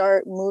 I'll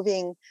start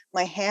moving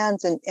my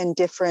hands in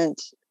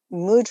different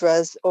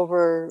mudras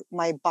over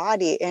my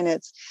body. And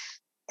it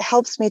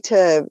helps me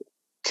to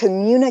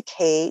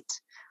communicate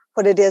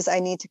what it is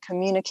I need to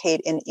communicate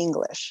in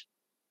English.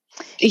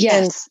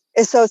 Yes.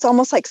 And so it's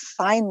almost like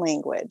sign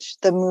language.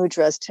 The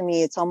mudras, to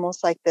me, it's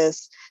almost like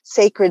this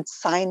sacred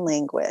sign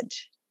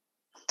language.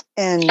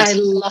 And I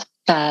love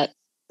that.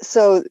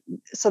 So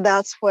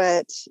that's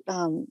what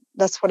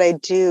I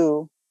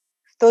do.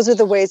 Those are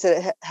the ways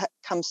that it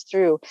comes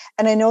through.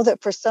 And I know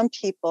that for some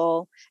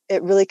people,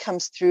 it really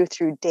comes through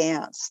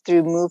dance,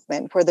 through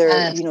movement, where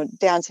they're,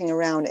 dancing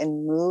around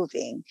and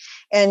moving.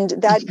 And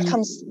that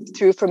comes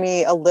through for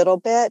me a little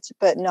bit,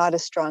 but not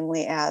as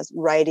strongly as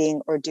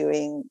writing or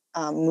doing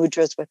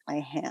mudras with my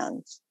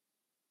hands.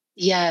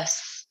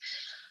 Yes.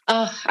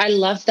 Oh, I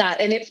love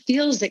that. And it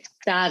feels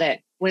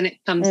ecstatic when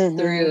it comes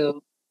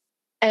through.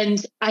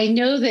 And I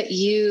know that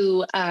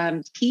you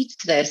teach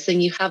this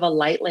and you have a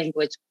light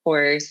language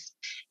course,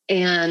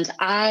 and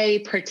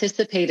I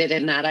participated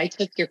in that. I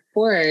took your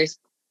course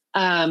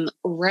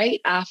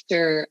right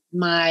after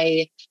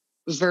my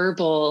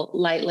verbal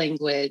light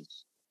language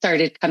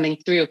started coming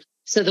through.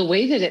 So the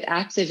way that it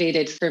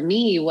activated for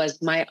me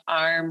was my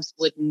arms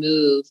would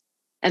move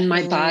and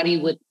my body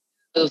would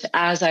move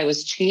as I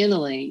was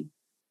channeling.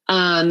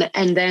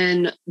 And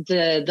then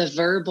the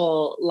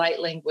verbal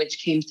light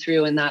language came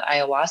through in that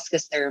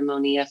ayahuasca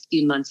ceremony a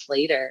few months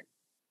later.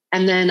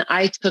 And then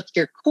I took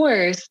your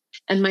course,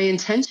 and my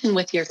intention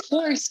with your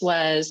course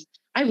was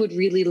I would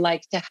really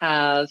like to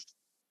have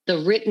the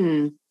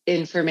written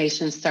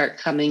information start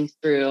coming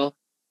through.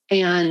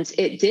 And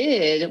it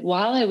did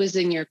while I was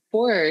in your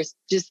course,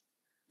 just,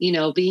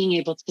 being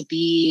able to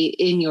be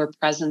in your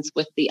presence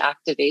with the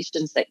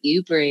activations that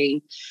you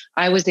bring.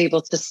 I was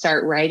able to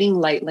start writing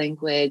light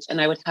language, and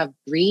I would have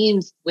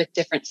dreams with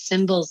different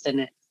symbols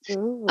in it.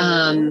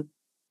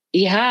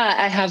 Yeah,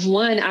 I have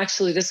one.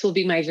 Actually, this will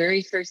be my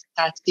very first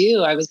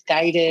tattoo. I was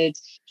guided.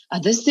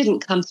 This didn't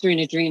come through in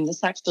a dream.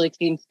 This actually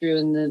came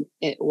through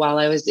while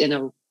I was in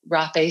a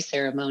rapé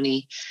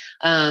ceremony,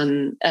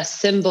 a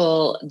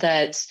symbol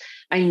that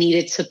I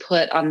needed to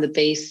put on the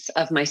base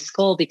of my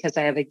skull because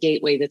I have a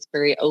gateway that's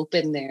very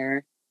open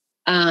there.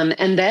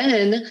 And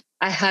then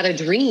I had a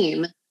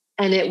dream,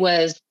 and it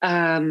was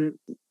an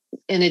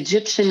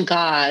Egyptian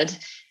god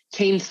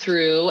came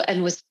through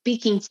and was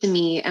speaking to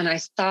me, and I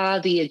saw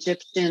the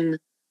Egyptian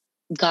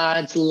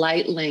god's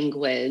light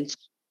language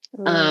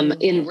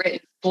in written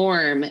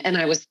form. And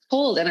I was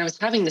told, and I was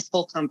having this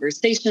whole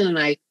conversation,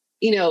 and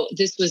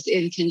this was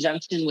in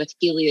conjunction with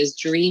Helia's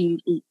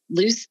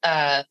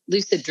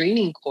lucid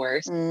dreaming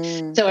course.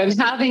 So I'm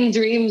having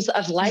dreams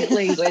of light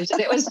language,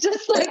 and it was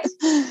just like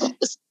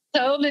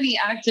so many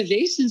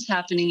activations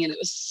happening, and it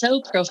was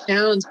so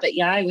profound. But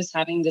yeah, I was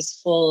having this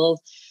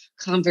full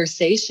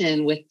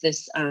conversation with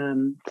this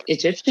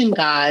Egyptian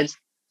god,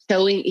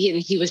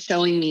 he was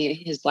showing me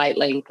his light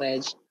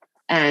language.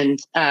 And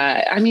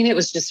it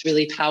was just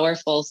really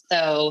powerful.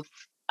 So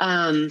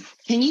can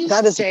you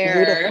that is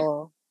share?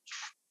 Beautiful.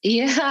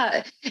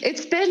 Yeah,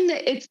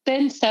 it's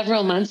been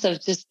several months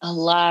of just a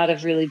lot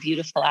of really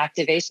beautiful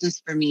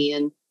activations for me.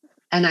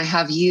 And I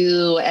have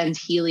you and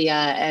Helia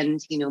and,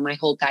 my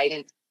whole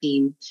guidance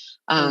team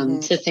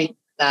to think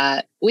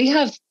that we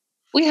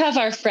have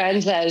our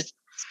friends as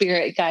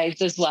spirit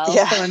guides as well.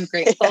 Yeah. So I'm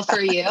grateful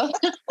for you.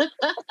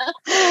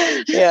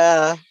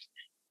 Yeah.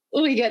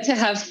 We get to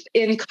have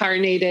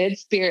incarnated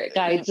spirit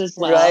guides as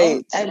well.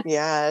 Right. And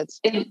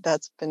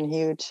that's been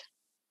huge.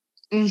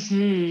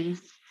 Mm-hmm.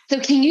 So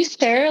can you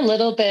share a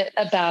little bit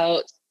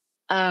about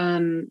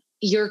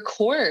your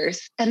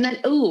course? And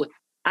then,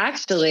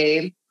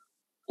 actually,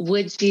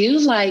 would you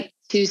like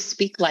to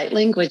speak light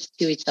language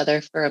to each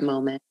other for a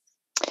moment?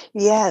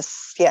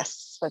 Yes.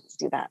 Let's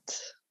do that.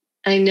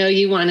 I know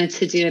you wanted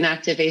to do an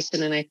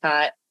activation, and I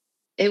thought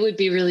it would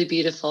be really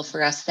beautiful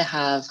for us to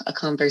have a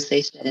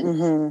conversation.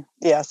 Mm-hmm.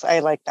 Yes, I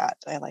like that.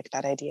 I like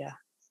that idea.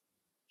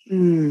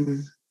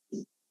 I'm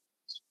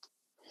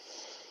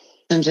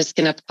just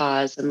going to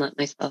pause and let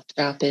myself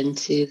drop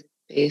into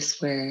the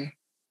space where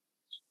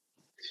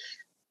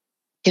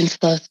it can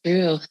flow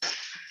through.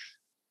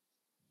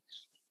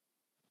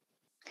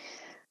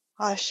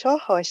 Asho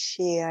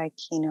hoshi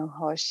akino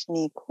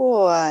hoshni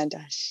kua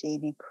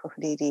dashini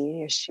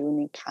kuriri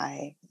yashuni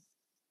kai.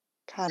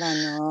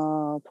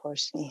 Karano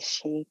poshni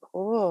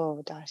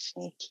shiku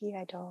dashni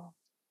kiado.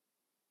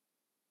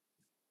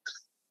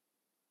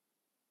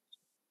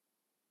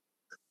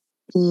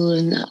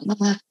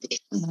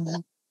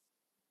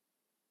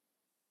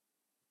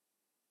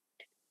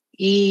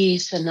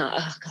 Ishana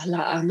akala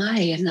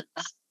amayana.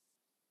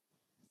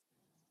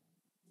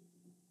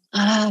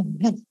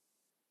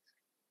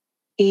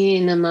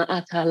 Inama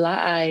akala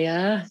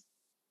aya.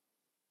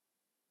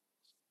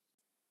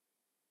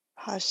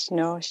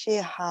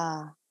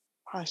 Hashnoshiha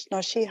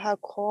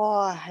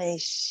ko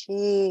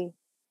heishi.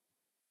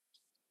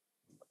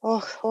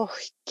 Oh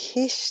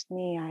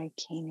kishni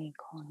aikini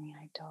koni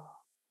aido.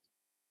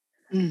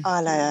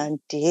 Ala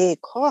di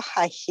ko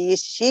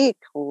hahishi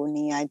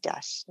kuni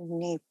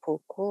adashni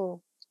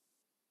puku.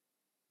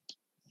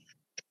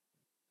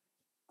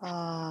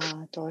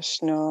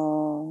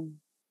 Doshno.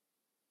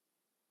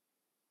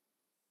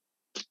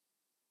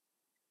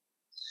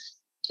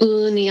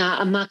 Unia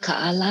amaka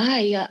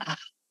alaya.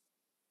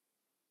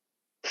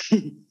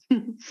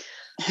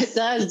 It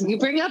does. You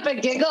bring up a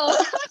giggle.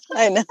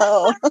 I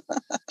know.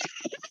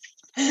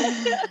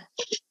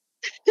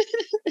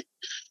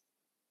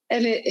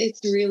 And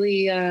it's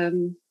really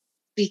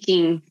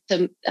speaking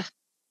to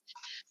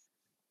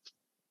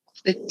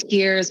the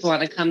tears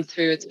want to come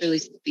through. It's really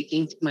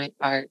speaking to my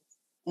heart.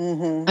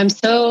 Mm-hmm.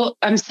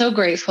 I'm so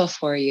grateful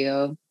for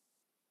you.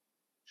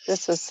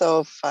 This was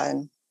so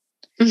fun.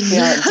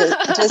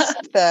 It's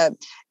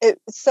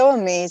so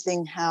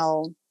amazing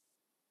how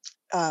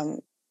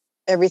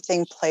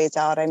everything plays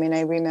out. I mean,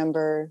 I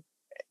remember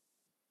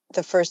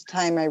the first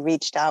time I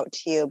reached out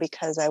to you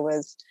because I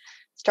was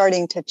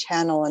starting to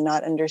channel and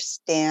not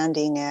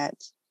understanding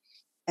it.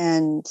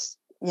 And,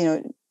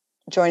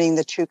 joining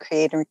the True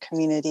Creator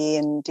community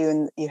and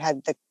you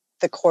had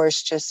the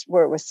course just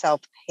where it was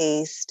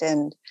self-paced,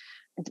 and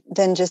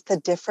then just the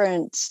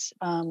different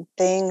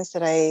things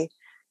that I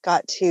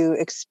got to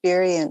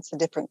experience, the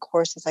different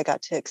courses I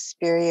got to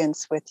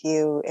experience with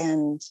you.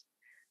 And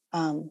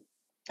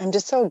I'm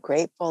just so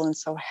grateful and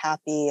so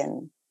happy.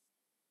 And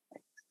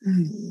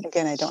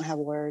again, I don't have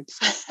words.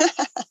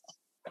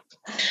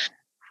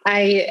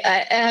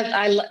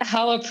 I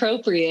how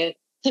appropriate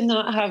to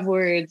not have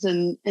words,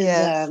 and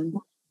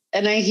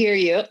I hear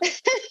you.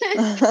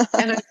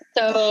 And I'm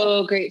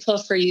so grateful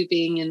for you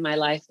being in my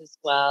life as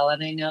well.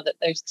 And I know that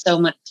there's so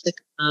much to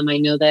come. I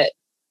know that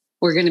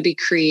we're going to be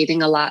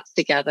creating a lot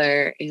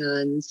together.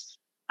 And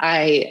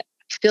I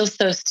feel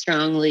so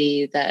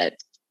strongly that,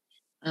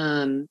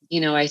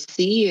 I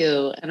see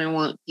you, and I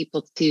want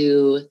people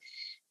to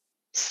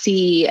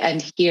see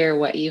and hear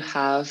what you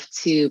have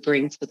to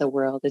bring to the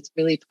world. It's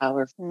really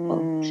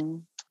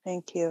powerful.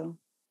 Thank you.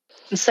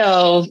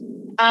 So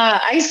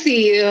I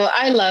see you.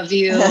 I love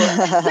you.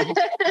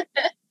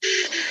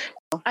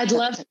 I'd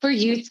love for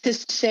you to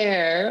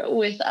share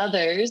with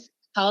others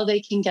how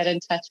they can get in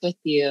touch with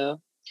you,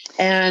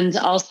 and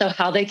also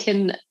how they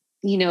can,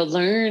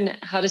 learn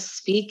how to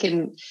speak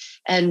and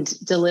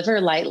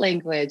deliver light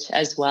language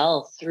as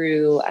well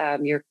through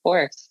your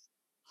course.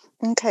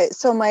 Okay,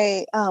 so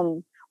my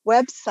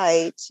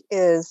website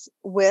is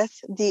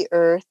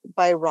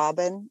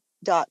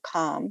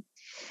withtheearthbyrobin.com.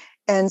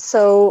 And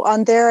so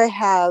on there I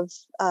have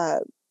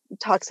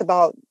talks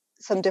about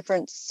some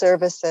different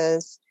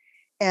services,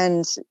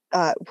 and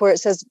where it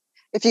says,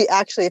 if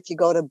you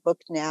go to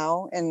Book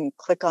Now and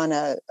click on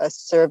a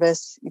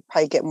service, you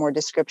probably get more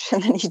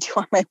description than you do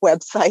on my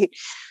website.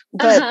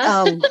 But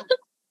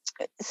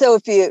so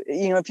if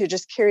you're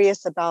just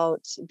curious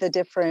about the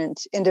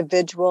different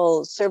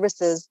individual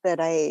services that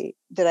I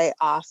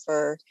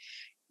offer,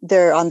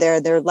 they're on there.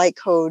 They're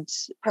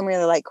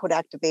primarily light code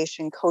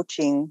activation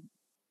coaching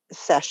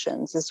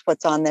sessions is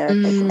what's on there.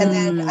 And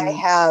then I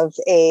have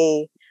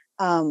a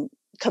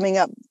coming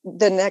up,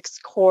 the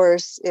next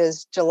course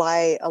is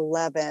July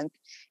 11th,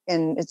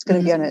 and it's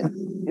going to be on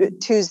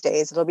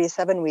Tuesdays. It'll be a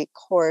 7-week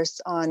course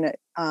on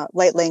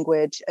light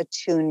language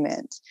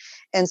attunement.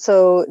 And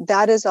so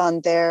that is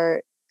on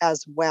there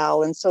as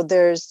well. And so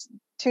there's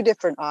 2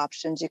 different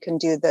options. You can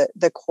do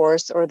the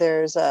course, or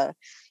there's a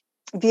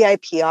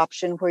VIP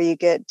option where you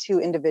get 2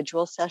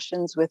 individual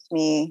sessions with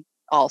me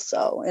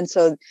also. And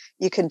so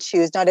you can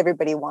choose. Not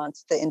everybody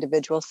wants the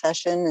individual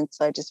session, and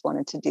so I just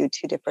wanted to do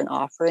 2 different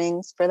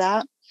offerings for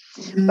that.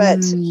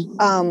 But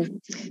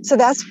so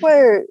that's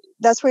where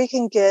you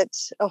can get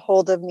a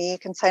hold of me. You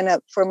can sign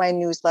up for my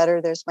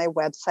newsletter. There's my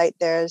website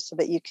there so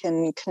that you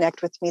can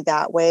connect with me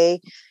that way.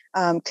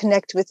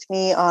 Connect with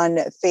me on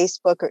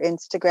Facebook or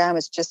Instagram.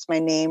 It's just my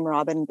name,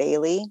 Robin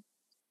Bailey.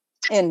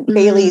 And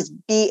Bailey's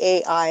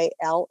Bailly.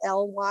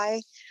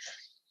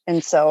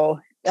 And so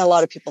a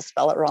lot of people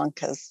spell it wrong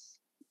because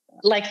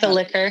like the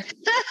liquor.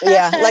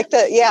 like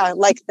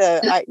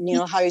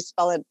how you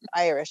spell it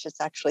Irish,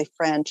 it's actually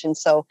French. And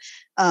so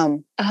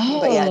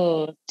but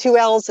yeah, 2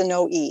 L's and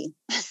no E.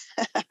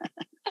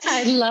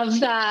 I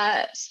love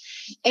that.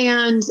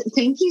 And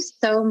thank you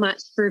so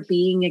much for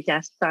being a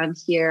guest on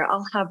here.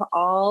 I'll have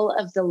all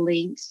of the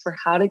links for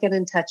how to get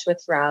in touch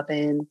with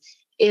Robin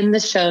in the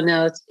show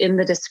notes, in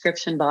the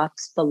description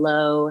box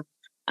below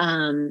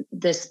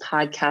this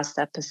podcast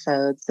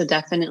episode. So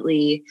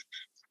definitely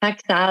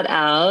check that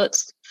out.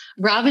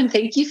 Robin,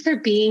 thank you for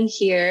being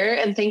here,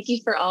 and thank you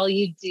for all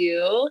you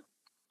do.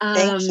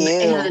 Thank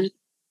you.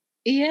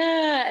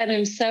 And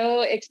I'm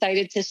so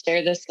excited to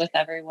share this with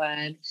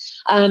everyone.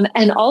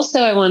 And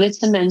also I wanted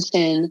to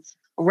mention,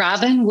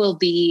 Robin will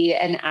be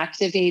an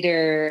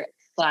activator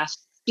 /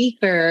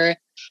 speaker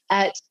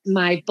at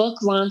my book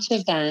launch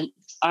event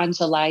on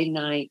July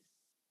 9th.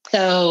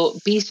 So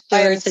be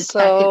sure to check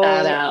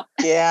that out.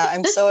 Yeah,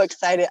 I'm so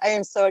excited. I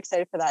am so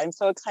excited for that. I'm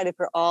so excited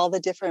for all the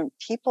different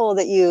people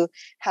that you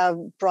have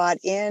brought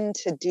in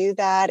to do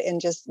that, and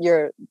just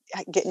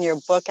getting your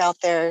book out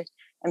there.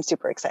 I'm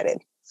super excited.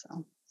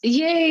 So.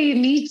 Yay,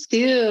 me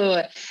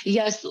too.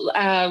 Yes,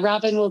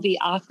 Robin will be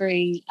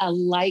offering a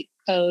light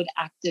code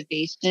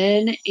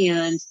activation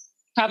and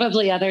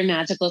probably other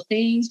magical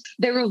things.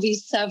 There will be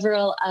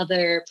several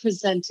other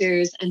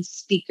presenters and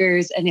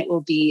speakers, and it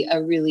will be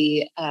a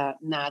really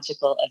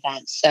magical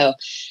event. So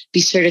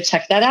be sure to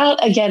check that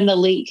out. Again, the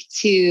link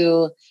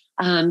to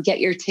get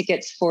your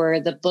tickets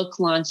for the book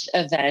launch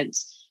event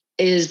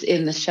is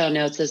in the show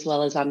notes, as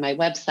well as on my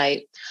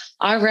website.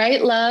 All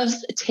right,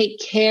 loves, take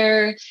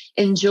care.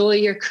 Enjoy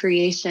your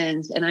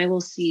creations, and I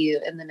will see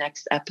you in the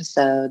next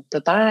episode.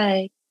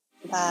 Bye-bye.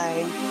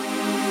 Bye.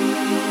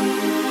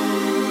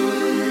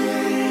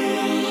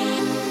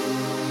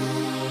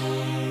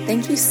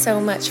 Thank you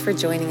so much for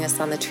joining us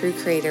on the True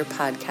Creator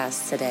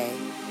podcast today.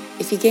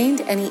 If you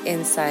gained any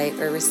insight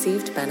or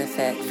received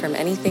benefit from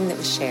anything that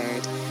was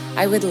shared,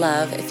 I would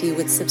love if you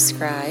would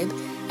subscribe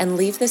and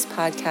leave this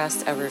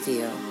podcast a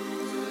review.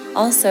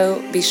 Also,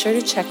 be sure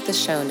to check the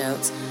show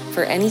notes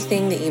for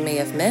anything that you may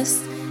have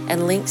missed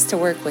and links to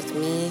work with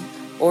me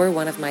or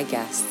one of my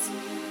guests.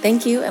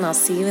 Thank you, and I'll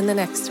see you in the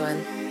next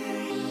one.